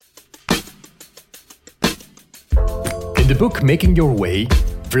the book Making Your Way,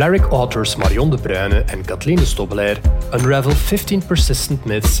 Vlerick authors Marion de Bruyne and Kathleen de Stobbelaar unravel 15 persistent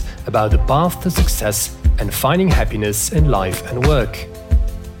myths about the path to success and finding happiness in life and work.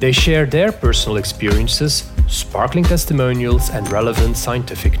 They share their personal experiences, sparkling testimonials, and relevant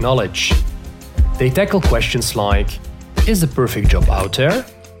scientific knowledge. They tackle questions like, is the perfect job out there?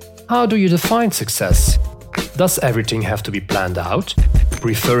 How do you define success? Does everything have to be planned out,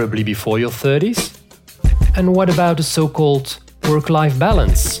 preferably before your 30s? And what about the so-called work-life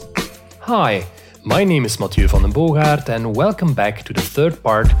balance? Hi, my name is Mathieu van den Boogaard and welcome back to the third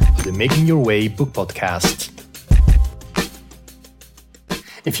part of the Making Your Way book podcast.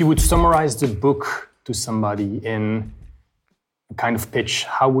 If you would summarize the book to somebody in a kind of pitch,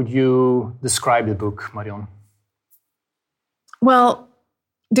 how would you describe the book, Marion? Well,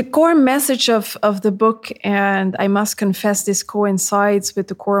 the core message of the book, and I must confess this coincides with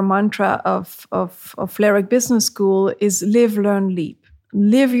the core mantra of Vlerick Business School, is live, learn, leap.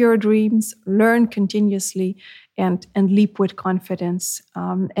 Live your dreams, learn continuously, and leap with confidence.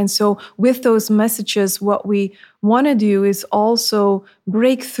 And so with those messages, what we want to do is also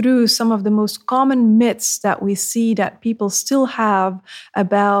break through some of the most common myths that we see that people still have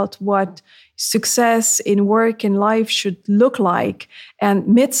about what success in work and life should look like, and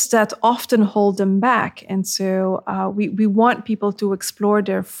myths that often hold them back. And so we want people to explore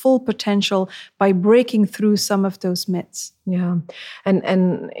their full potential by breaking through some of those myths. Yeah,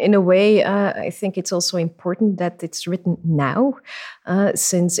 and in a way, I think it's also important that it's written now,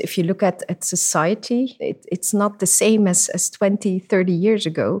 since if you look at society, it's not the same as 20, 30 years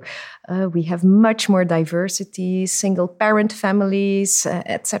ago. We have much more diversity, single-parent families,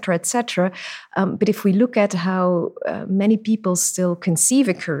 et cetera, et cetera. But if we look at how many people still conceive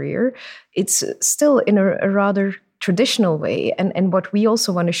a career, it's still in a rather traditional way. And what we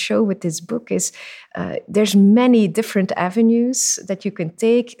also want to show with this book is there's many different avenues that you can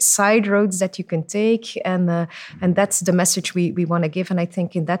take, side roads that you can take, and that's the message we want to give. And I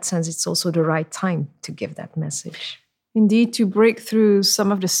think in that sense, it's also the right time to give that message. Indeed, to break through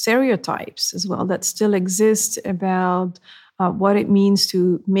some of the stereotypes as well that still exist about what it means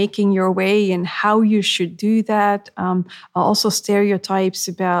to making your way and how you should do that. Also stereotypes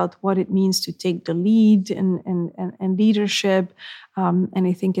about what it means to take the lead and leadership. And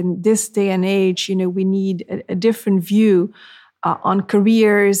I think in this day and age, we need a different view on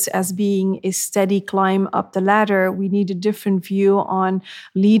careers as being a steady climb up the ladder. We need a different view on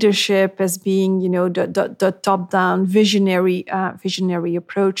leadership as being, the top-down visionary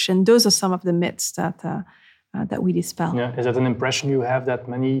approach. And those are some of the myths that we dispel. Yeah, is that an impression you have that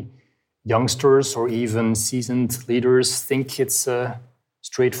many youngsters or even seasoned leaders think it's a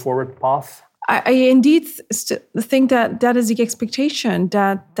straightforward path? I indeed think that is the expectation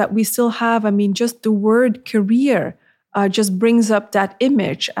that we still have. I mean, just the word career just brings up that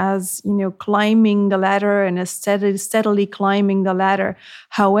image as, climbing the ladder and steadily climbing the ladder.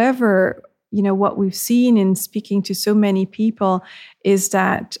 However, what we've seen in speaking to so many people is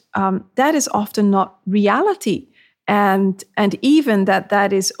that that is often not reality. And even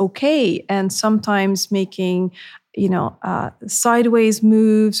that is okay. And sometimes making sideways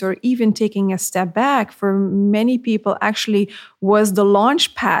moves or even taking a step back for many people actually was the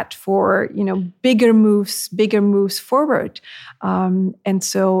launch pad for, bigger moves forward. And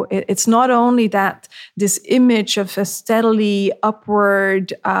so it's not only that this image of a steadily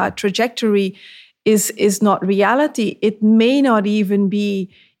upward trajectory is not reality. It may not even be,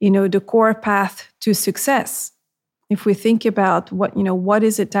 the core path to success. If we think about what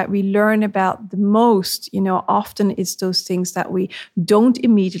is it that we learn about the most, often it's those things that we don't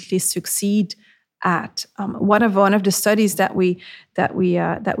immediately succeed at. One of the studies that we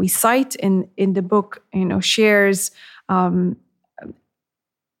cite in the book, shares a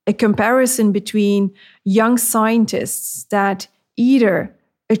comparison between young scientists that either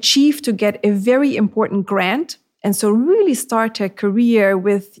achieve to get a very important grant, and so really start a career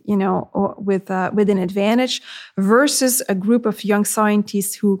with an advantage, versus a group of young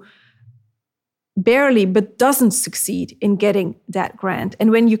scientists who barely but doesn't succeed in getting that grant. And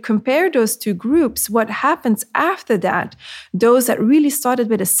when you compare those two groups, what happens after that, those that really started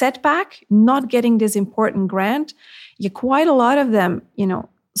with a setback, not getting this important grant, quite a lot of them,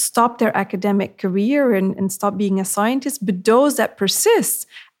 stop their academic career and stop being a scientist. But those that persist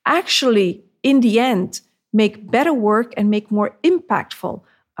actually, in the end, make better work and make more impactful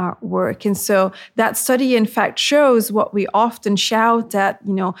work. And so that study, in fact, shows what we often shout, that,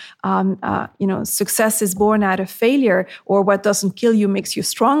 success is born out of failure, or what doesn't kill you makes you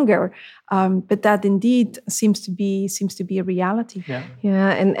stronger. But that indeed seems to be a reality.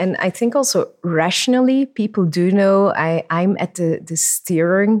 Yeah, and I think also rationally, people do know I'm at the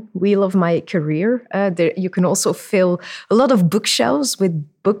steering wheel of my career. You can also fill a lot of bookshelves with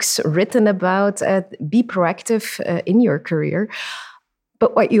books written about be proactive in your career.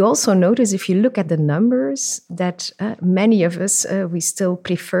 But what you also notice, if you look at the numbers, that many of us, we still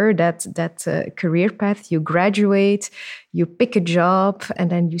prefer that career path. You graduate, you pick a job, and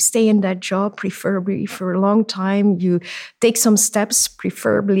then you stay in that job, preferably for a long time. You take some steps,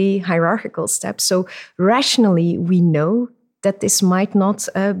 preferably hierarchical steps. So rationally, we know that this might not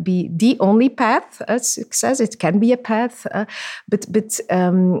be the only path of success. It can be a path, but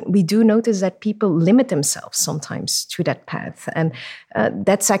we do notice that people limit themselves sometimes to that path. And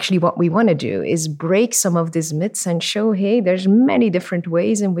that's actually what we want to do, is break some of these myths and show, hey, there's many different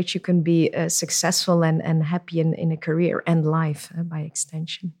ways in which you can be successful and happy in a career and life by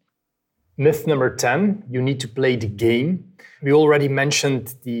extension. Myth number 10, you need to play the game. We already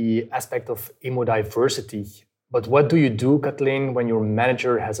mentioned the aspect of imodiversity. But what do you do, Kathleen, when your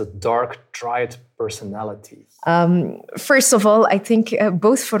manager has a dark triad personality? First of all, I think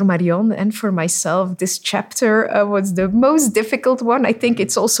both for Marion and for myself, this chapter was the most difficult one. I think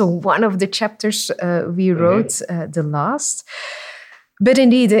it's also one of the chapters we wrote the last. But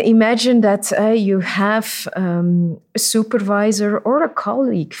indeed, imagine that you have a supervisor or a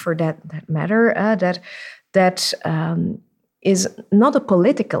colleague, for that matter, that is not a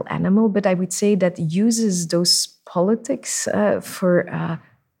political animal, but I would say that uses those politics for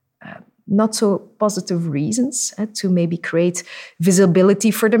not so positive reasons, to maybe create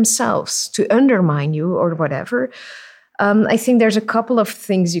visibility for themselves, to undermine you or whatever. I think there's a couple of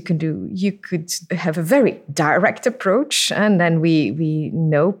things you can do. You could have a very direct approach, and then we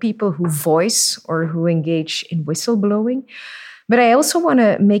know people who voice or who engage in whistleblowing. But I also want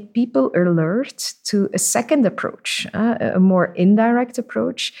to make people alert to a second approach, a more indirect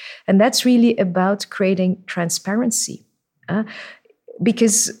approach. And that's really about creating transparency.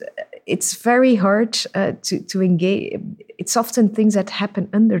 Because it's very hard to engage. It's often things that happen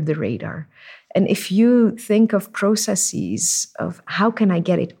under the radar. And if you think of processes of how can I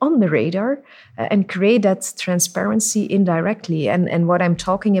get it on the radar and create that transparency indirectly. And what I'm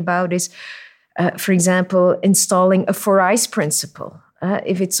talking about is, for example, installing a 4 eyes principle.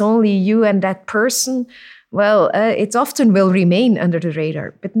 If it's only you and that person, well, it often will remain under the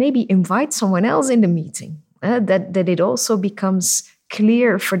radar. But maybe invite someone else in the meeting, that it also becomes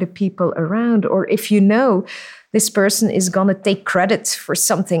clear for the people around. Or if you know this person is going to take credit for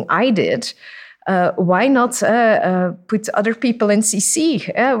something I did, why not put other people in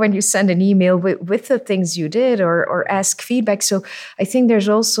CC when you send an email with the things you did or ask feedback? So I think there's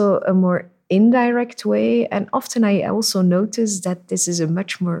also a more indirect way. And often I also notice that this is a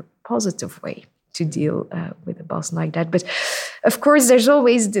much more positive way to deal with a boss like that. But of course, there's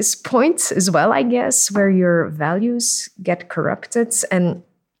always this point as well, I guess, where your values get corrupted. And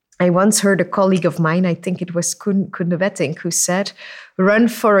I once heard a colleague of mine, I think it was Koen de Wetting, who said, "Run,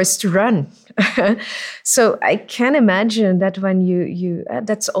 Forrest, run." So I can imagine that when you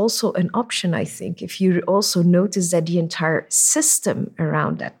that's also an option, I think. If you also notice that the entire system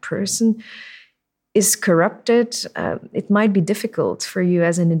around that person is corrupted, it might be difficult for you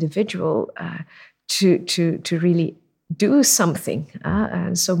as an individual to really do something.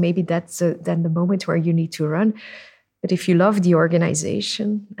 So maybe that's then the moment where you need to run. But if you love the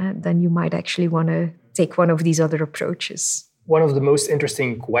organization, then you might actually want to take one of these other approaches. One of the most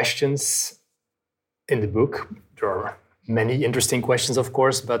interesting questions in the book, there are many interesting questions, of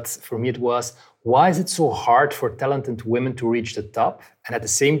course, but for me it was, why is it so hard for talented women to reach the top? And at the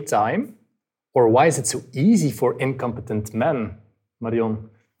same time, or why is it so easy for incompetent men? Marion?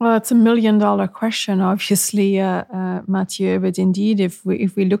 Well, it's $1 million question, obviously, Mathieu. But indeed, if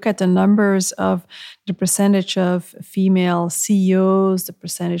we look at the numbers of the percentage of female CEOs, the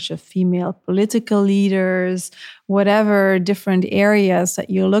percentage of female political leaders, whatever different areas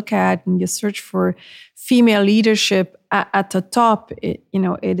that you look at, and you search for female leadership at the top, it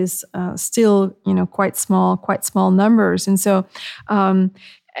is still quite small numbers, and so.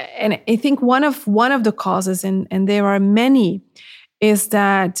 And I think one of the causes, and there are many, is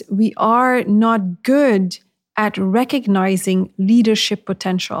that we are not good at recognizing leadership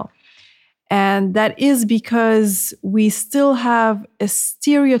potential. And that is because we still have a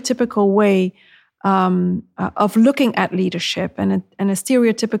stereotypical way of looking at leadership and a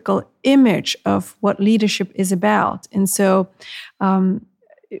stereotypical image of what leadership is about. And so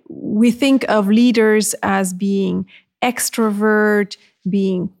we think of leaders as being extrovert,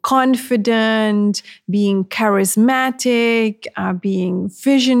 being confident, being charismatic, being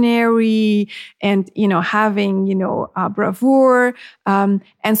visionary, and having bravura. And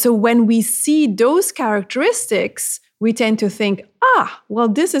so when we see those characteristics, we tend to think, well,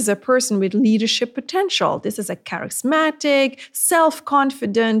 this is a person with leadership potential. This is a charismatic,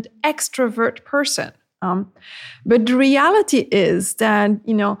 self-confident, extrovert person. But the reality is that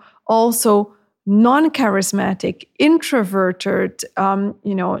also non-charismatic, introverted,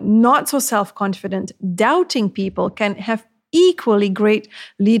 not so self-confident, doubting people can have equally great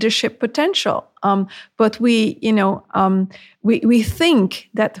leadership potential. But we think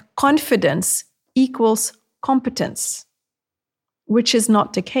that confidence equals competence, which is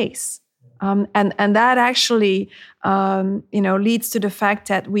not the case. And that actually leads to the fact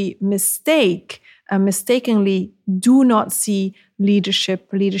that we mistakenly do not see leadership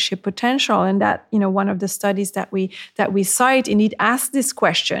potential. And that one of the studies that we cite indeed asks this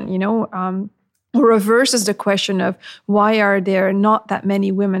question, reverses the question of why are there not that many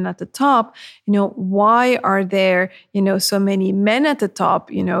women at the top? Why are there so many men at the top?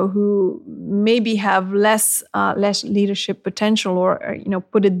 Who maybe have less leadership potential, or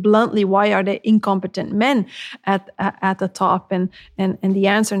put it bluntly, why are there incompetent men at the top? And the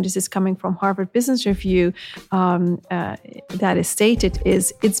answer, and this is coming from Harvard Business Review, that is stated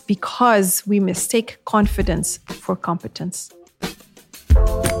is it's because we mistake confidence for competence.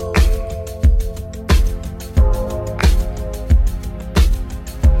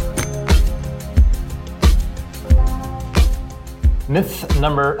 Myth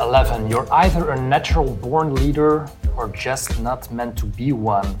number 11. You're either a natural born leader or just not meant to be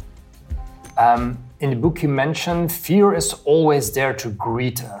one. In the book you mentioned, fear is always there to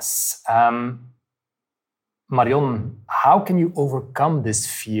greet us. Marion, how can you overcome this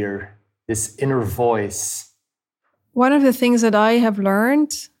fear, this inner voice? One of the things that I have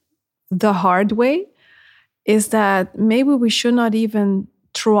learned the hard way is that maybe we should not even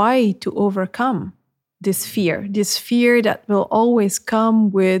try to overcome this fear that will always come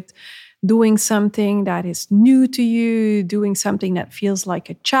with doing something that is new to you, doing something that feels like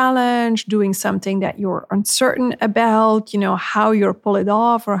a challenge, doing something that you're uncertain about, how you'll pull it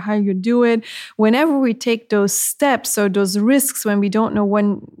off or how you do it. Whenever we take those steps or those risks when we don't know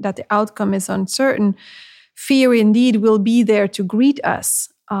when that the outcome is uncertain, fear indeed will be there to greet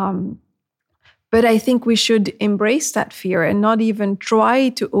us. But I think we should embrace that fear and not even try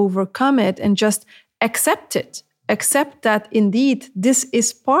to overcome it and just accept it. Accept that indeed this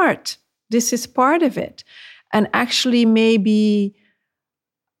is part of it. And actually maybe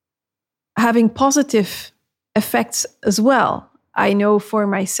having positive effects as well. I know for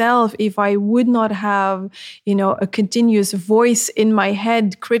myself, if I would not have, a continuous voice in my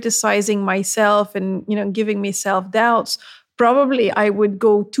head criticizing myself and, giving me self-doubts, probably I would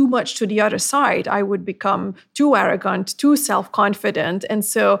go too much to the other side. I would become too arrogant, too self-confident. And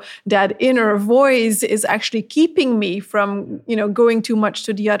so that inner voice is actually keeping me from, going too much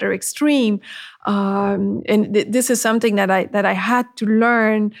to the other extreme. This is something that I had to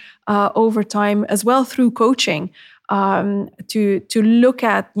learn over time as well through coaching, to look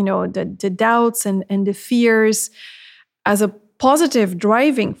at, the doubts and the fears as a positive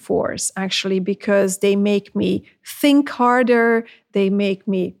driving force, actually, because they make me think harder, they make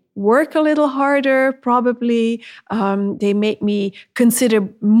me work a little harder, probably. They make me consider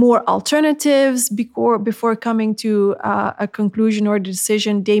more alternatives before coming to a conclusion or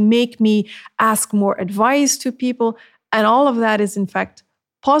decision. They make me ask more advice to people. And all of that is, in fact,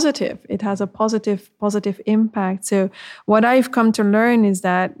 positive. It has a positive impact. So what I've come to learn is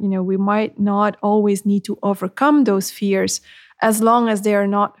that, we might not always need to overcome those fears as long as they are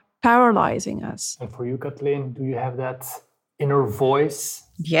not paralyzing us. And for you, Kathleen, do you have that inner voice?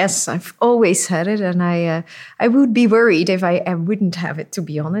 Yes, I've always had it, and I would be worried if I wouldn't have it, to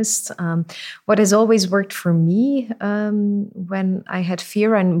be honest. What has always worked for me when I had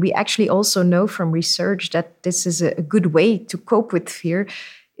fear, and we actually also know from research that this is a good way to cope with fear,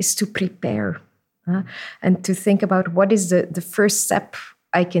 is to prepare and to think about what is the first step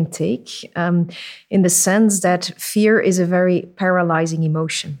I can take, in the sense that fear is a very paralyzing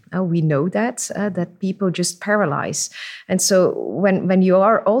emotion. We know that people just paralyze. And so when you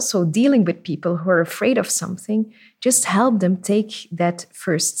are also dealing with people who are afraid of something, just help them take that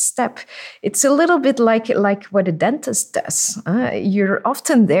first step. It's a little bit like what a dentist does. You're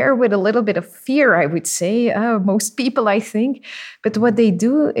often there with a little bit of fear, I would say, most people, I think. But what they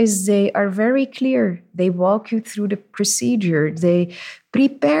do is they are very clear. They walk you through the procedure. They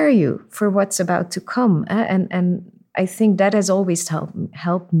prepare you for what's about to come. And I think that has always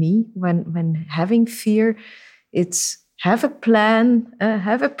helped me when having fear, It's have a plan,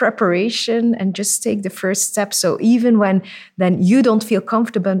 have a preparation, and just take the first step. So even when then you don't feel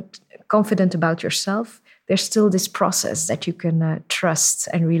confident about yourself, there's still this process that you can trust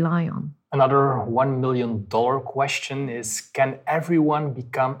and rely on. Another $1 million question is, can everyone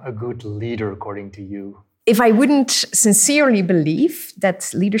become a good leader according to you? If I wouldn't sincerely believe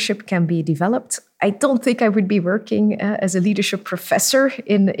that leadership can be developed, I don't think I would be working as a leadership professor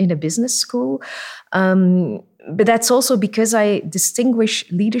in a business school. But that's also because I distinguish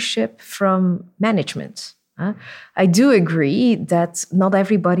leadership from management. I do agree that not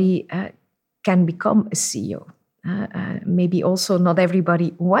everybody can become a CEO. Maybe also not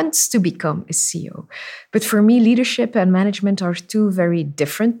everybody wants to become a CEO. But for me, leadership and management are two very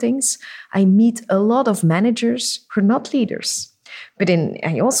different things. I meet a lot of managers who are not leaders. But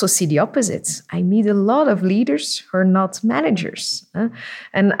I also see the opposite. I meet a lot of leaders who are not managers.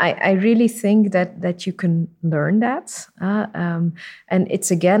 And I really think that you can learn that. And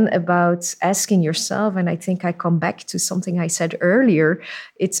it's again about asking yourself, and I think I come back to something I said earlier,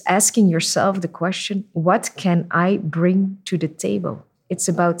 it's asking yourself the question, what can I bring to the table? It's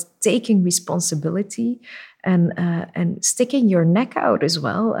about taking responsibility and sticking your neck out as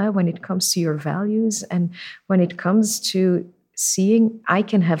well when it comes to your values and when it comes to seeing I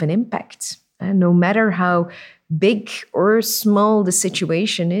can have an impact. No matter how big or small the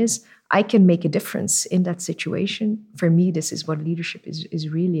situation is, I can make a difference in that situation. For me, this is what leadership is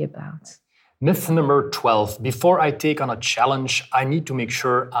really about. Myth number 12. Before I take on a challenge, I need to make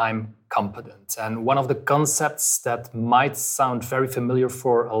sure I'm competent. And one of the concepts that might sound very familiar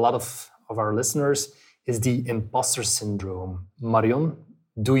for a lot of our listeners is the imposter syndrome. Marion,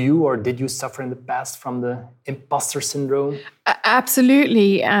 do you or did you suffer in the past from the imposter syndrome?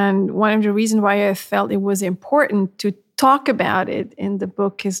 Absolutely. And one of the reasons why I felt it was important to talk about it in the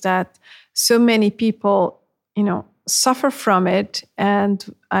book is that so many people, suffer from it. And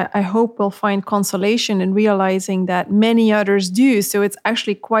I hope we'll find consolation in realizing that many others do. So it's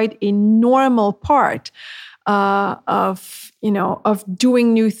actually quite a normal part of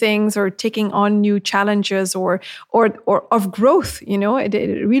doing new things or taking on new challenges or of growth.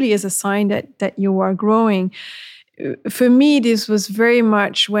 It really is a sign that you are growing. For me, this was very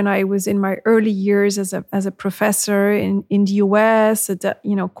much when I was in my early years as a professor in the US at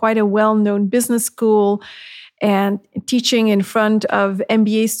quite a well-known business school, and teaching in front of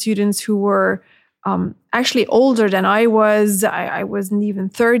MBA students who were actually older than I was. I wasn't even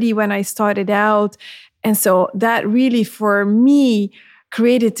 30 when I started out. And so that really, for me,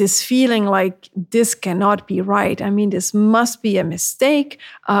 created this feeling like this cannot be right. I mean, this must be a mistake.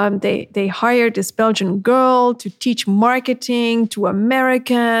 They hired this Belgian girl to teach marketing to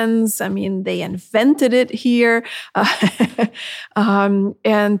Americans. I mean, they invented it here.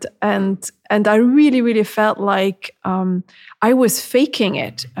 And I really, really felt like I was faking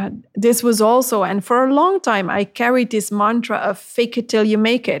it. This was also, and for a long time, I carried this mantra of fake it till you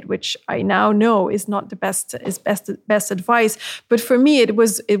make it, which I now know is not the best advice. But for me, it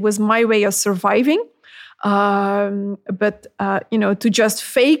was my way of surviving. But to just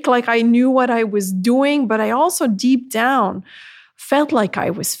fake like I knew what I was doing, but I also deep down felt like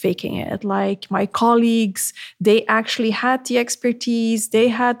I was faking it. Like my colleagues, they actually had the expertise, they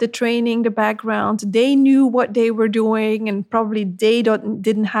had the training, the background, they knew what they were doing, and probably they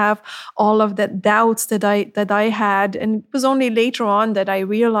didn't have all of that doubts that I had. And it was only later on that I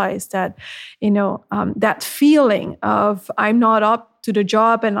realized that, that feeling of I'm not up to the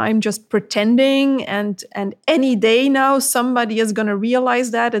job and I'm just pretending, and any day now somebody is going to realize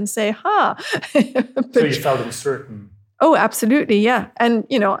that and say, but, so you felt uncertain. Oh, absolutely, yeah, and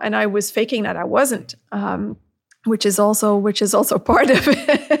and I was faking that I wasn't, which is also part of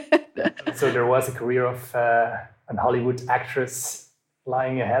it. So there was a career of an Hollywood actress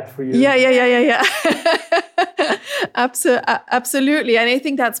lying ahead for you. Yeah. Absolutely, and I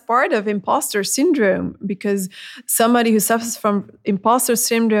think that's part of imposter syndrome, because somebody who suffers from imposter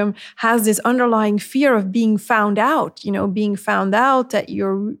syndrome has this underlying fear of being found out. Being found out that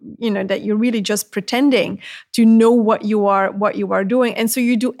you're really just pretending to know what you are doing, and so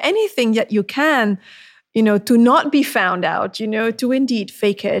you do anything that you can, to not be found out, to indeed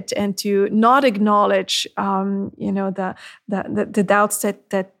fake it and to not acknowledge, the doubts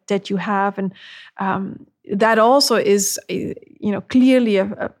that you have, and that also is, clearly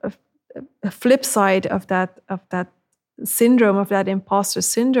a flip side of that syndrome, of that imposter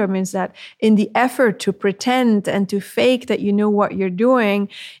syndrome, is that in the effort to pretend and to fake that you know what you're doing,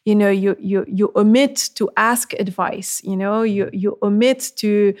 you omit to ask advice, you omit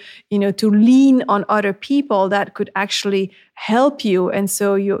to lean on other people that could actually help you. And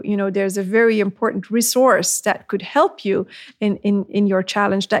so there's a very important resource that could help you in your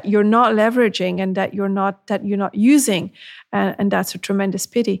challenge that you're not leveraging and that you're not using. And that's a tremendous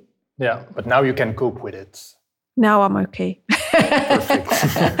pity. Yeah, but now you can cope with it. Now I'm okay.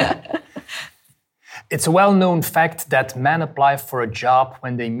 Perfect. It's a well-known fact that men apply for a job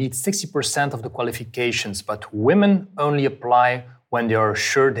when they meet 60% of the qualifications, but women only apply when they are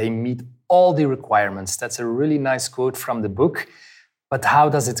sure they meet all the requirements. That's a really nice quote from the book. But how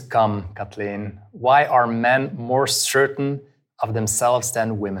does it come, Kathleen? Why are men more certain of themselves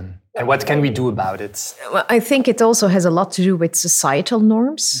than women? And what can we do about it? Well, I think it also has a lot to do with societal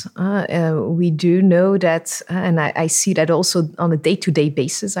norms. We do know that, and I see that also on a day-to-day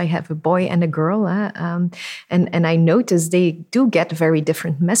basis. I have a boy and a girl, and I notice they do get very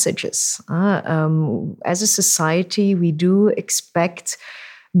different messages. As a society, we do expect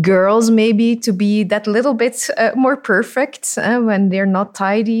girls maybe to be that little bit more perfect. When they're not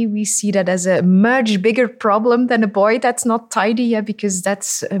tidy, we see that as a much bigger problem than a boy that's not tidy, because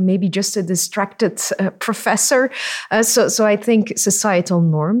that's maybe just a distracted professor. So I think societal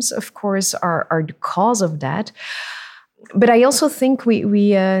norms, of course, are the cause of that. But I also think we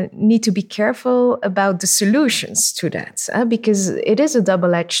need to be careful about the solutions to that, because it is a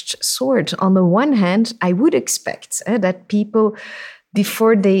double-edged sword. On the one hand, I would expect that people,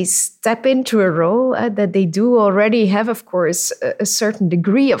 before they step into a role, that they do already have, of course, a certain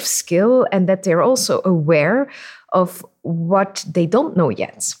degree of skill, and that they're also aware of what they don't know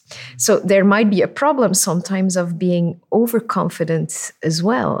yet. So there might be a problem sometimes of being overconfident as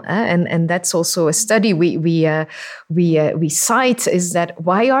well, and that's also a study we cite, is that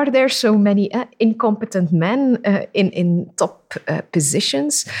why are there so many incompetent men in top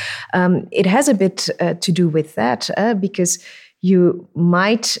positions? It has a bit to do with that, because you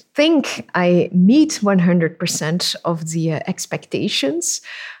might think I meet 100% of the expectations,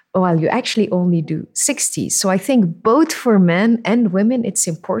 while you actually only do 60. So I think both for men and women, it's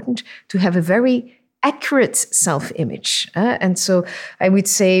important to have a very accurate self-image. And so I would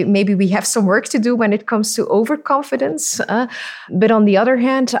say maybe we have some work to do when it comes to overconfidence. But on the other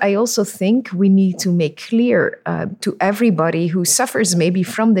hand, I also think we need to make clear to everybody who suffers maybe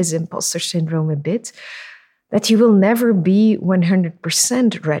from this imposter syndrome a bit, that you will never be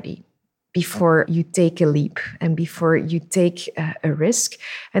 100% ready before you take a leap and before you take a risk,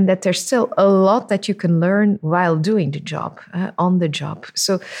 and that there's still a lot that you can learn while doing the job, on the job.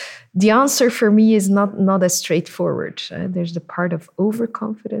 So the answer for me is not as straightforward. There's the part of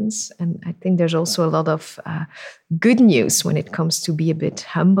overconfidence, and I think there's also a lot of good news when it comes to be a bit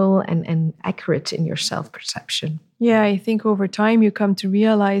humble and accurate in your self-perception. Yeah, I think over time you come to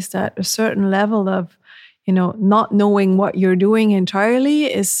realize that a certain level of not knowing what you're doing entirely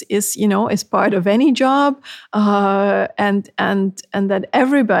is part of any job, and that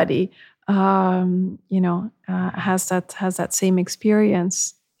everybody has that same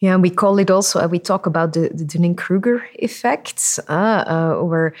experience. Yeah, and we call it also. We talk about the Dunning-Kruger effect,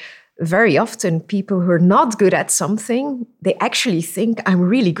 where very often people who are not good at something, they actually think I'm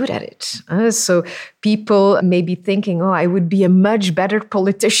really good at it. So people may be thinking, I would be a much better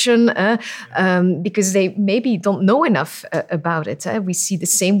politician, because they maybe don't know enough about it. We see the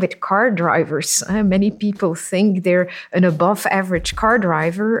same with car drivers. Many people think they're an above average car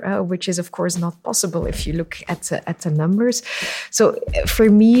driver, which is of course not possible if you look at the numbers. So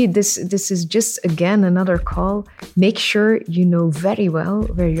for me, this is just again another call. Make sure you know very well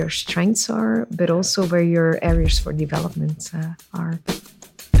where your strengths are, but also where your areas for development are.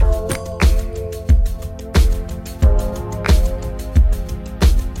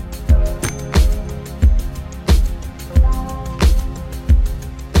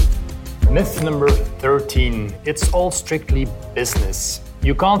 Myth number 13. It's all strictly business.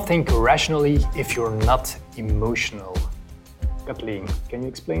 You can't think rationally if you're not emotional. Kathleen, can you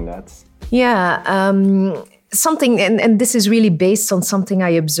explain that? Yeah, something, and this is really based on something I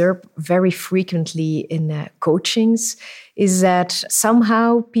observe very frequently in coachings, is that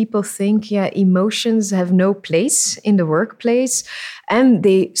somehow people think, emotions have no place in the workplace, and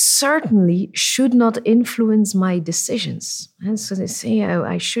they certainly should not influence my decisions. And so they say,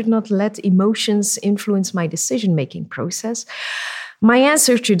 I should not let emotions influence my decision-making process. My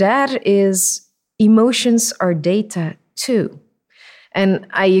answer to that is emotions are data too. And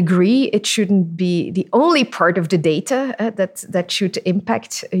I agree, it shouldn't be the only part of the data that should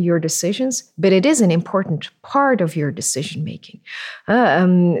impact your decisions, but it is an important part of your decision making.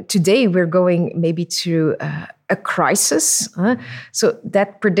 Today, we're going maybe through a crisis. So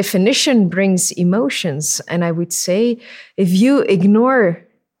that per definition brings emotions. And I would say if you ignore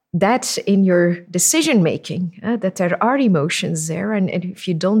that in your decision making, that there are emotions there, and if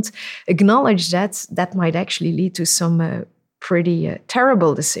you don't acknowledge that, that might actually lead to some pretty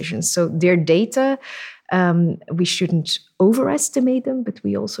terrible decisions. So their data, we shouldn't overestimate them, but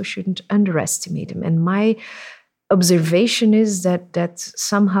we also shouldn't underestimate them. And my observation is that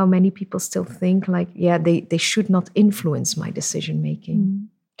somehow many people still think like, they should not influence my decision making.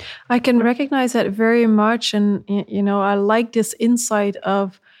 I can recognize that very much. And, I like this insight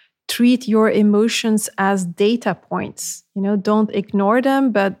of treat your emotions as data points. Don't ignore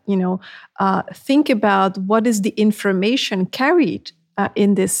them, but, think about what is the information carried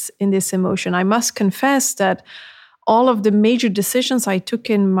in this emotion. I must confess that all of the major decisions I took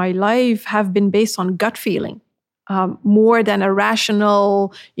in my life have been based on gut feeling. More than a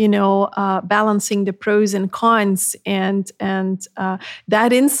rational, balancing the pros and cons, and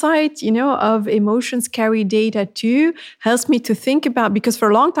that insight, of emotions carry data too, helps me to think about, because for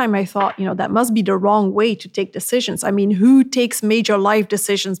a long time I thought, that must be the wrong way to take decisions. I mean, who takes major life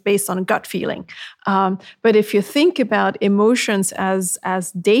decisions based on gut feeling? But if you think about emotions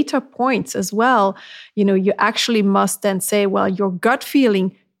as data points as well, you actually must then say, well, your gut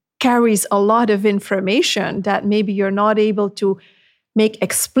feeling carries a lot of information that maybe you're not able to make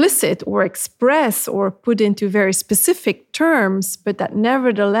explicit or express or put into very specific terms, but that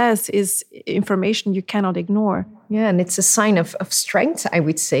nevertheless is information you cannot ignore. Yeah, and it's a sign of strength, I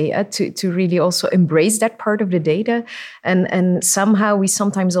would say, to really also embrace that part of the data. And somehow we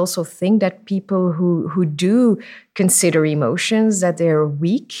sometimes also think that people who do consider emotions, that they're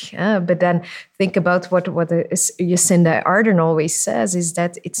weak. But then think about what Jacinda Ardern always says, is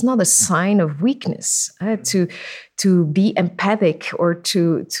that it's not a sign of weakness to be empathic or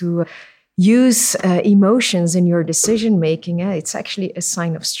to use emotions in your decision making. It's actually a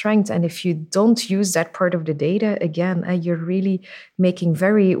sign of strength. And if you don't use that part of the data, again, you're really making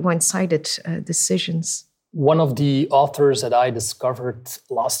very one-sided decisions. One of the authors that I discovered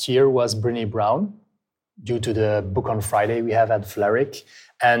last year was Brené Brown, due to the book on Friday we have at Vlerick.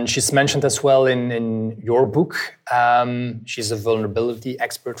 And she's mentioned as well in your book. She's a vulnerability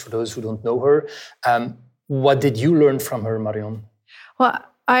expert for those who don't know her. What did you learn from her, Marion? Well,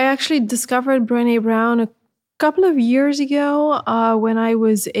 I actually discovered Brené Brown a couple of years ago when I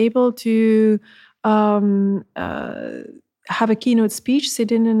was able to have a keynote speech,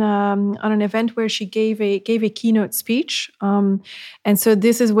 sit in on an event where she gave a keynote speech. And so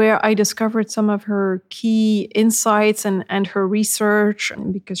this is where I discovered some of her key insights and her research,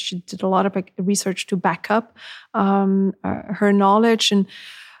 because she did a lot of research to back up her knowledge. And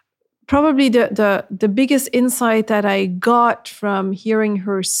probably the biggest insight that I got from hearing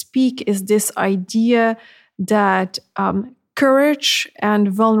her speak is this idea that courage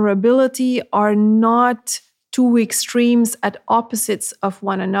and vulnerability are not two extremes at opposites of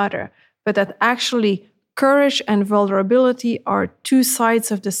one another, but that actually courage and vulnerability are two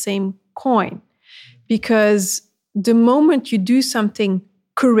sides of the same coin. Because the moment you do something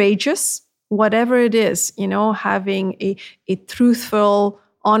courageous, whatever it is, having a truthful,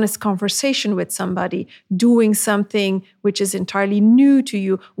 honest conversation with somebody, doing something which is entirely new to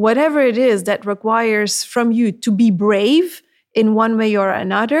you, whatever it is that requires from you to be brave in one way or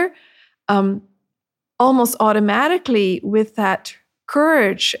another, almost automatically with that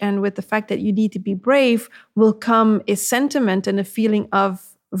courage and with the fact that you need to be brave will come a sentiment and a feeling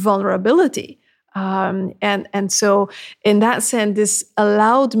of vulnerability. And so in that sense, this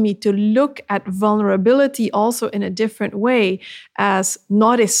allowed me to look at vulnerability also in a different way, as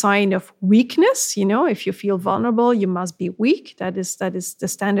not a sign of weakness. If you feel vulnerable, you must be weak. That is the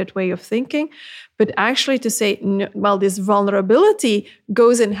standard way of thinking. But actually to say, no, well, this vulnerability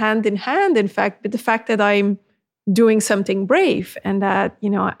goes in hand, in fact, with the fact that I'm doing something brave, and that,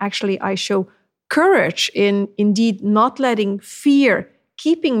 actually I show courage in indeed not letting fear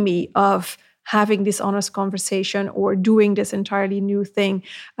keeping me of having this honest conversation or doing this entirely new thing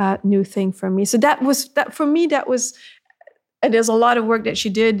for me. So that for me, and there's a lot of work that she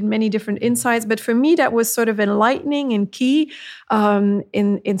did, many different insights, but for me, that was sort of enlightening and key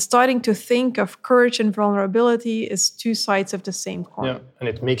in starting to think of courage and vulnerability as two sides of the same coin. Yeah, and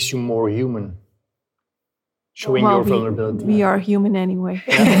it makes you more human. Showing your vulnerability. We are human anyway.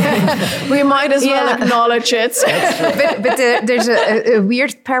 We might as well acknowledge it. But there's a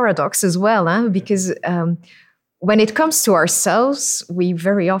weird paradox as well, because when it comes to ourselves, we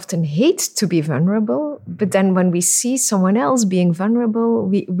very often hate to be vulnerable. But then when we see someone else being vulnerable,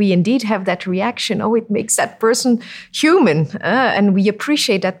 we indeed have that reaction. Oh, it makes that person human. And we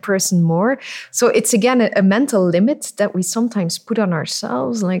appreciate that person more. So it's again a mental limit that we sometimes put on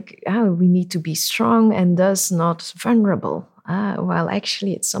ourselves. Like, we need to be strong and thus not vulnerable. While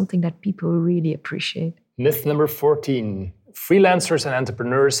actually it's something that people really appreciate. Myth number 14. Freelancers and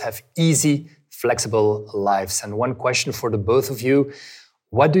entrepreneurs have easy, flexible lives. And one question for the both of you.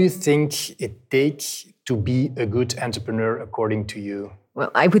 What do you think it takes to be a good entrepreneur according to you?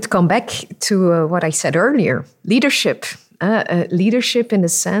 Well, I would come back to what I said earlier. Leadership. Leadership in the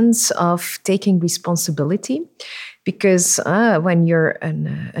sense of taking responsibility. Because when you're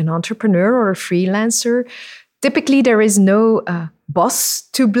an entrepreneur or a freelancer, typically there is no boss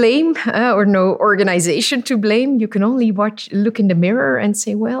to blame or no organization to blame. You can only look in the mirror and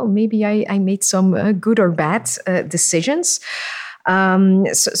say, well, maybe I made some good or bad decisions.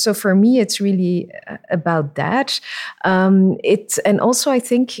 So for me, it's really about that. And also I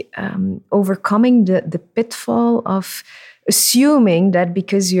think overcoming the pitfall of assuming that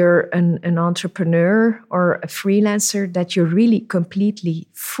because you're an entrepreneur or a freelancer, that you're really completely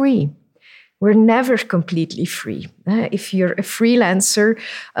free. We're never completely free. If you're a freelancer,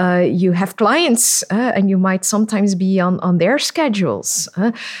 you have clients and you might sometimes be on their schedules.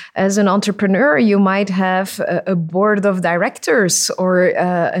 As an entrepreneur, you might have a board of directors or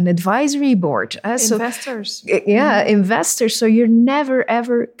an advisory board. Investors. Investors. So you're never,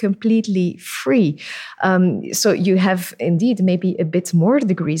 ever completely free. So you have indeed maybe a bit more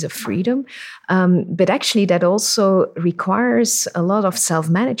degrees of freedom, but actually that also requires a lot of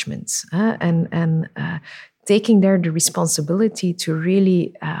self-management and taking there the responsibility to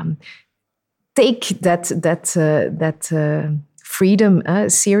really take that freedom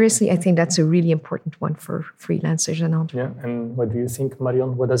seriously. I think that's a really important one for freelancers and entrepreneurs. Yeah, and what do you think,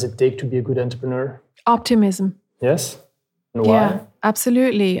 Marion? What does it take to be a good entrepreneur? Optimism. Yes? And why? Yeah,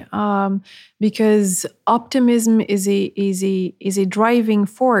 absolutely. Because optimism is a driving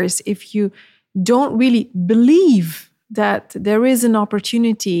force. If you don't really believe that there is an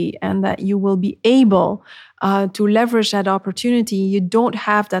opportunity and that you will be able to leverage that opportunity, you don't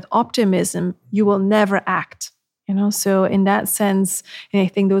have that optimism, you will never act. So in that sense, and I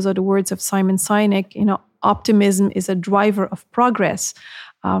think those are the words of Simon Sinek, optimism is a driver of progress.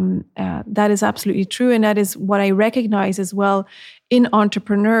 That is absolutely true. And that is what I recognize as well in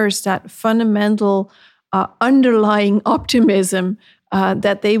entrepreneurs, that fundamental underlying optimism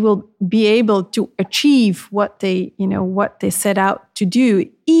that they will be able to achieve what they set out to do,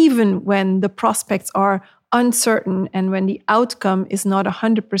 even when the prospects are uncertain and when the outcome is not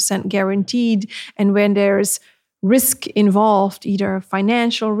 100% guaranteed, and when there's risk involved, either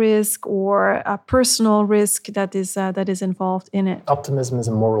financial risk or a personal risk that is involved in it. Optimism is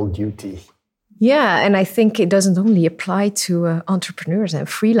a moral duty. Yeah, and I think it doesn't only apply to entrepreneurs and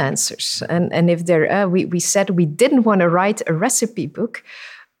freelancers. And if we said we didn't want to write a recipe book,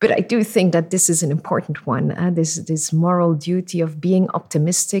 but I do think that this is an important one. This moral duty of being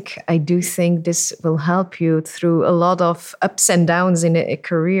optimistic. I do think this will help you through a lot of ups and downs in a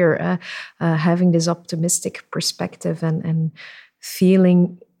career. Having this optimistic perspective and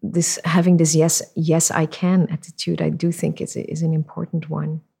feeling this, having this yes I can attitude, I do think is an important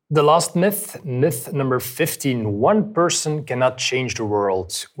one. The last myth number 15. One person cannot change the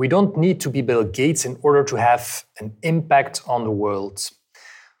world. We don't need to be Bill Gates in order to have an impact on the world.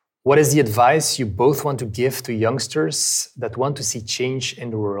 What is the advice you both want to give to youngsters that want to see change in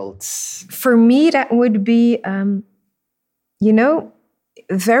the world? For me, that would be,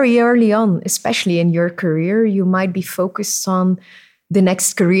 very early on, especially in your career, you might be focused on the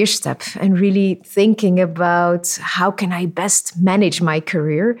next career step and really thinking about how can I best manage my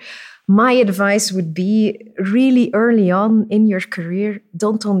career. My advice would be really early on in your career,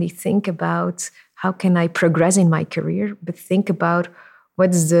 don't only think about how can I progress in my career, but think about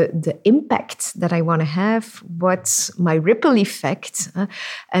what's the impact that I want to have, what's my ripple effect,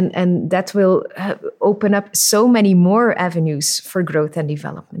 and that will open up so many more avenues for growth and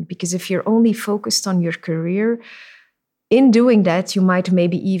development. Because if you're only focused on your career, in doing that, you might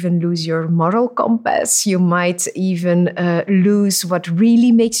maybe even lose your moral compass. You might even lose what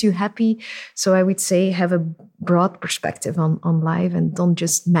really makes you happy. So I would say have a broad perspective on life and don't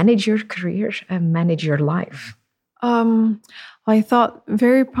just manage your career and manage your life. I thought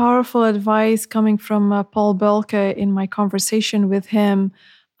very powerful advice coming from Paul Bulcke in my conversation with him.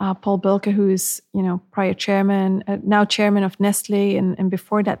 Paul Bulcke, who is, prior chairman, now chairman of Nestlé, and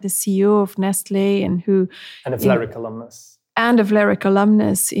before that the CEO of Nestlé, and who... And a Vlerick alumnus. and a Vlerick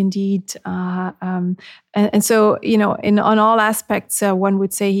alumnus, indeed. And so, on all aspects, one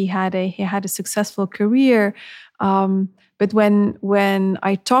would say he had a successful career. But when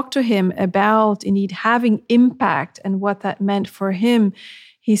I talked to him about indeed having impact and what that meant for him,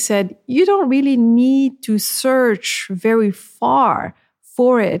 he said, you don't really need to search very far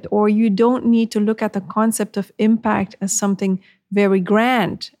for it, or you don't need to look at the concept of impact as something very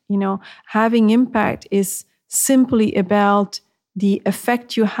grand. Having impact is simply about the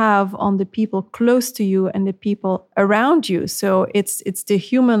effect you have on the people close to you and the people around you. So it's the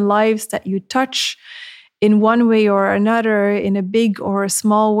human lives that you touch in one way or another, in a big or a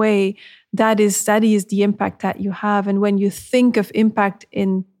small way. That is the impact that you have. And when you think of impact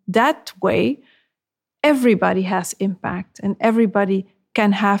in that way, everybody has impact and everybody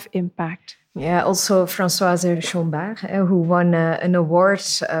can have impact. Yeah, also Françoise Chombar, who won an award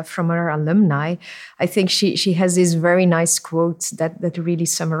from her alumni. I think she has this very nice quote that really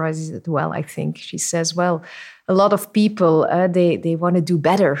summarizes it well, I think. She says, well, a lot of people, they want to do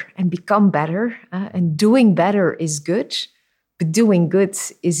better and become better. And doing better is good, but doing good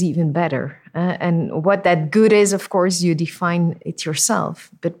is even better. And what that good is, of course, you define it yourself.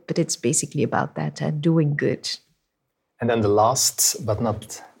 But it's basically about that, doing good. And then the last but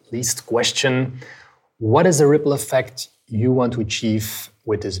not least question, what is the ripple effect you want to achieve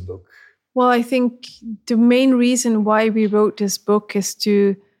with this book? Well, I think the main reason why we wrote this book is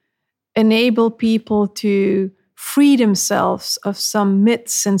to enable people to free themselves of some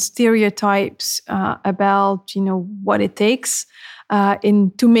myths and stereotypes about, what it takes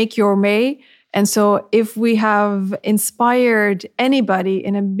to make your way. And so if we have inspired anybody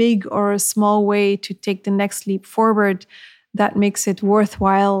in a big or a small way to take the next leap forward, that makes it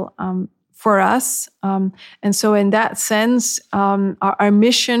worthwhile for us. And so in that sense, our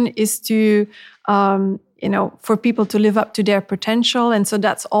mission is to, for people to live up to their potential. And so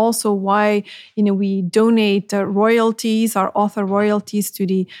that's also why, we donate royalties, our author royalties, to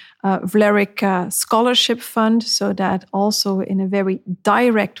the Vlerick Scholarship Fund, so that also in a very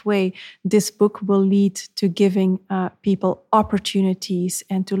direct way, this book will lead to giving people opportunities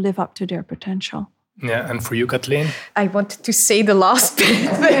and to live up to their potential. Yeah, and for you, Kathleen? I wanted to say the last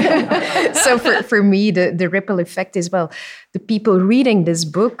bit. So for me, the ripple effect is, well, the people reading this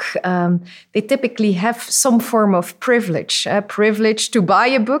book, they typically have some form of privilege to buy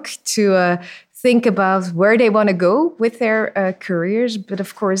a book, to think about where they want to go with their careers. But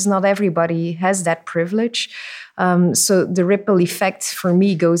of course, not everybody has that privilege. So the ripple effect for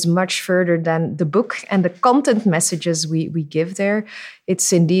me goes much further than the book and the content messages we give there.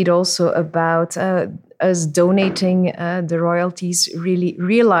 It's indeed also about us donating the royalties, really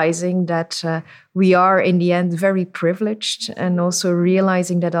realizing that we are in the end very privileged, and also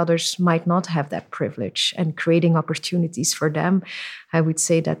realizing that others might not have that privilege and creating opportunities for them. I would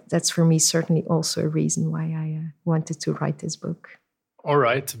say that that's for me certainly also a reason why I wanted to write this book. All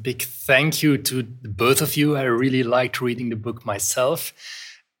right. Big thank you to both of you. I really liked reading the book myself.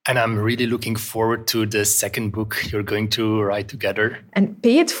 And I'm really looking forward to the second book you're going to write together. And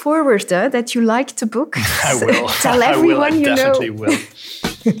pay it forward that you liked the book. I will. Tell everyone you know. I definitely will.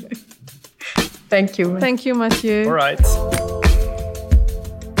 Thank you. Thank you, Mathieu. All right.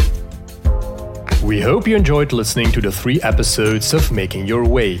 We hope you enjoyed listening to the 3 episodes of Making Your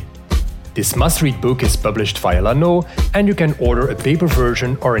Way. This must-read book is published via Lano, and you can order a paper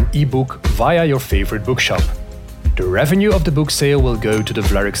version or an ebook via your favorite bookshop. The revenue of the book sale will go to the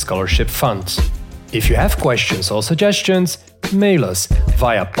Vlerick Scholarship Fund. If you have questions or suggestions, mail us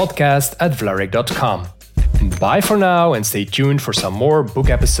via podcast@vlerick.com. Bye for now, and stay tuned for some more book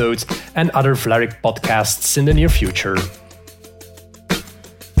episodes and other Vlerick podcasts in the near future.